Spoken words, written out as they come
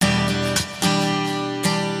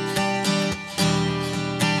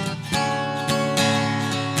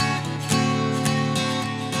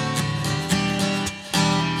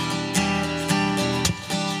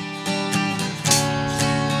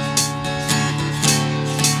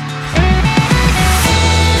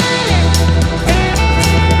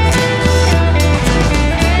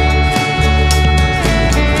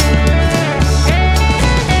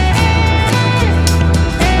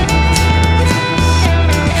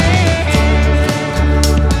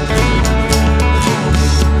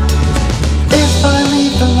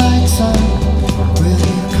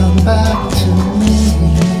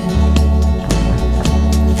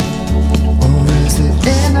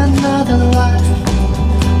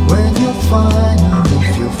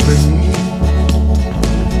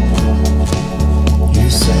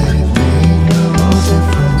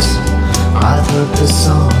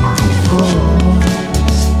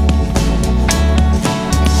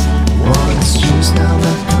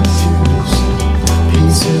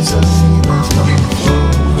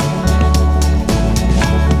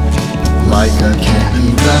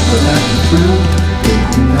without you through.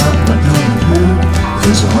 Waking up not knowing who.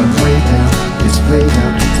 There's one way down, it's played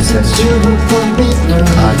out. Says you will pull me through.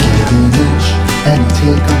 I give an inch, and you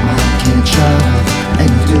take a mile. Can't shut up, and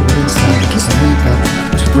you do it inside. Kiss and make up,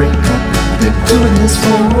 to break up. Been doing this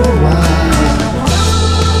for a while.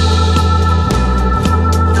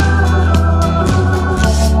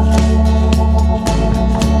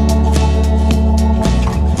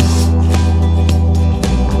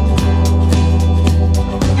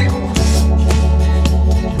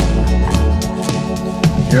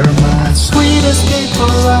 You're my sweet escape for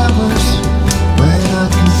hours when I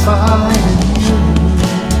confide in you.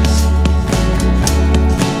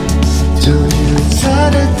 To you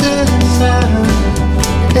that it didn't matter,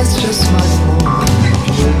 it's just my point of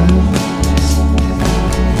view.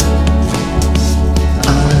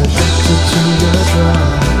 I'm addicted to your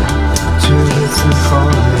drug, to listen, call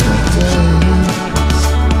it a day.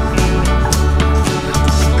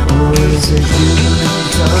 Or is it you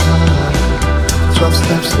and I? 12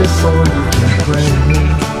 steps before you can pray.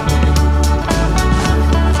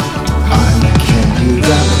 I'm a candy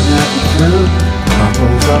wrapping at you through.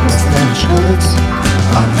 Crumpled up as damaged goods.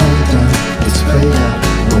 I'm laid down, it's played out.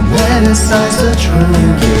 Romanticized the truth.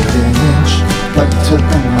 You gave an inch, but you took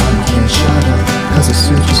a mile. Can't shut up, cause it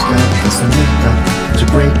suits your style. Cause I make up to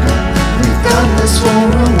break up. We've done this for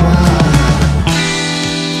a while.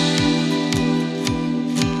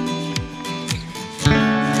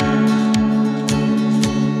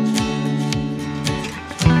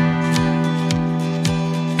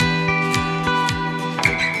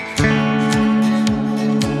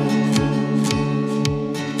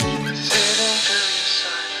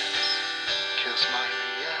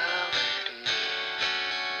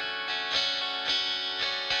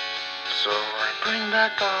 So I bring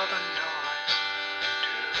back all the noise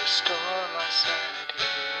to restore my sanity.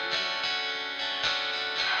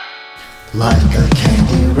 Like a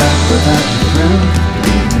candy wrap without you through.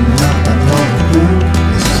 Beating up and rolling through.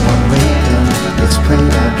 This is one way down, it's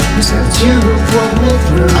played out. You said you would pull me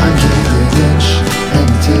through. I give you an inch, and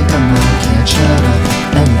you take a mile. Can't shut up,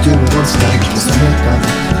 and you do it once like kiss and make up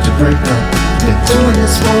to break up. Been doing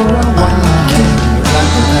this for a while. Candy wrap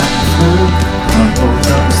without you through. Crumpled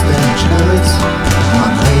up as damaged goods.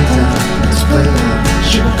 I'm laid down, it's played out.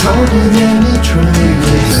 Sugarcoating any tree. You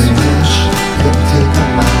give an inch, and you take a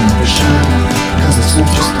mile. Never shut up, cause it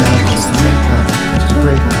suits your style. Just make up to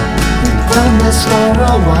break up. We've done this for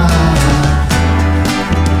a while.